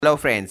Hello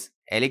friends,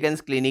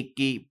 elegance clinic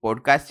की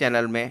podcast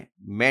channel में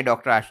मैं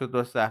doctor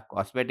Ashutosh Shah,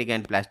 cosmetic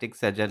and plastic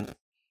surgeon,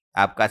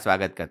 आपका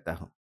स्वागत करता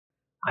हूं।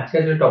 आज का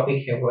जो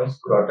टॉपिक है वो है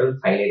स्क्रोटल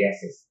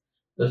फाइलेरियासिस।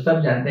 दोस्तों,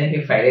 आप जानते हैं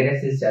कि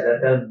फाइलेरियासिस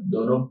ज्यादातर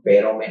दोनों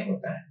पैरों में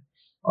होता है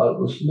और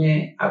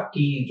उसमें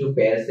आपकी जो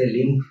पैर से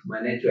लिम्फ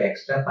माने जो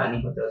एक्स्ट्रा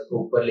पानी होता है उसको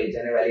ऊपर ले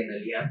जाने वाली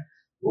नलियां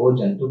वो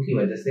जंतु की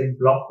वजह से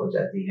ब्लॉक हो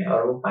जाती है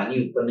और वो पानी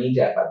ऊपर नहीं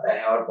जा पाता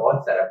है और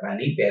बहुत सारा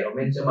पानी पैरों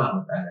में जमा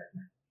होता रहता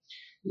है।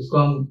 इसको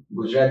हम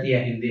गुजराती या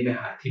हिंदी में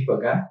हाथी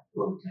पगा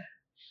बोलते हैं।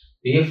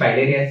 तो ये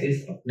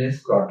फाइलेरियासिस अपने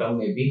स्क्रोटम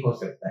में भी हो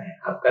सकता है।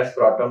 आपका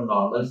स्क्रोटम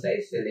नॉर्मल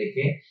साइज से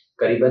लेके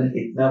करीबन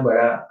इतना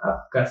बड़ा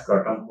आपका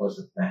स्क्रोटम हो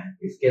सकता है।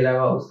 इसके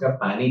अलावा उसका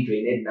पानी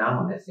ड्रेनेज ना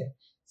होने से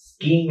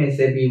स्किन में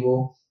से भी वो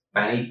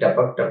पानी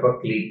टपक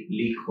टपक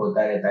लीक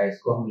होता रहता है।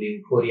 इसको हम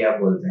लिम्फोरिया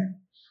बोलते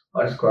हैं।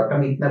 और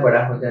स्क्रोटम इतना बड़ा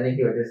हो जाने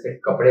की वजह से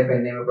कपड़े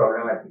पहनने में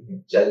प्रॉब्लम आती है,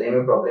 चलने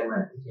में प्रॉब्लम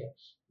आती है,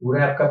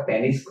 पूरा आपका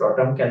पेनिस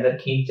स्क्रोटम के अंदर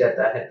खींच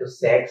जाता है, तो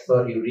सेक्स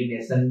और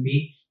यूरिनेशन भी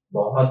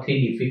बहुत ही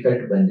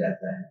डिफिकल्ट बन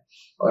जाता है।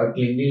 और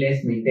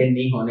क्लीनलीनेस मेंटेन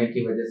नहीं होने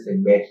की वजह से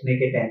बैठने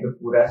के टाइम पे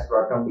पूरा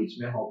स्क्रोटम बीच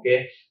में होके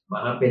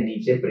वहां पे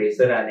नीचे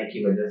प्रेशर आने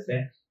की वजह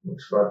से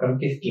स्क्रोटम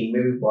की स्किन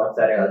में भी बहुत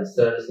सारे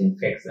अल्सर्स,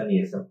 इन्फेक्शन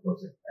ये सब हो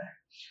सकता है।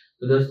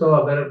 तो दोस्तों,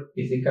 अगर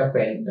किसी का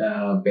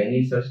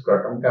पेनिस और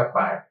स्क्रोटम का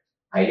पार्ट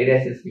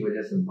फाइलेरियासिस की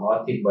वजह से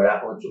बहुत ही बड़ा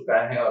हो चुका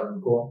है और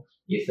उनको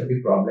ये सभी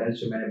प्रॉब्लम्स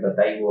जो मैंने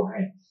बताई वो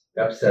है,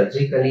 तो आप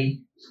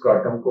सर्जिकली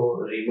स्क्रोटम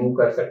को रिमूव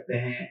कर सकते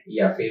हैं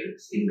या फिर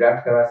स्किन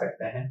ग्राफ्ट करवा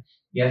सकते हैं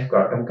या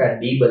स्क्रोटम का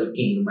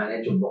डीबल्किंग माने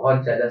जो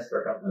बहुत ज्यादा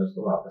स्क्रोटम है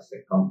उसको वापस से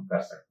कम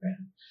कर सकते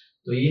हैं।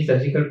 तो ये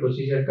सर्जिकल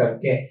प्रोसीजर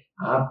करके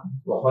आप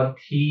बहुत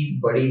ही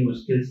बड़ी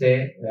मुश्किल से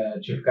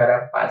छुटकारा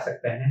पा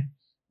सकते हैं।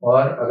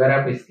 और अगर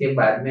आप इसके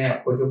बाद में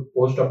आपको जो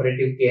पोस्ट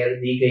ऑपरेटिव केयर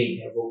दी गई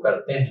है वो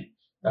करते हैं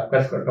तो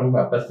आपका स्क्रोटम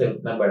वापस से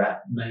उतना बड़ा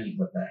नहीं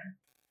होता है।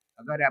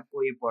 अगर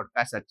आपको ये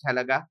पॉडकास्ट अच्छा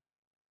लगा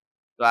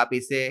तो आप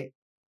इसे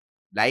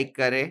लाइक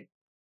करें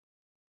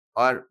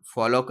और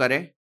फॉलो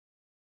करें,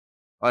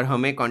 और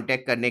हमें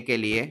कांटेक्ट करने के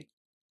लिए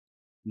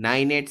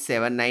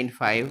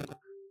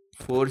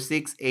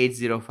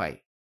 9879546805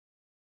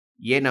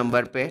 ये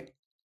नंबर पे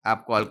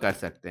आप कॉल कर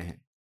सकते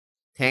हैं।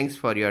 Thanks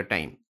for your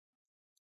time.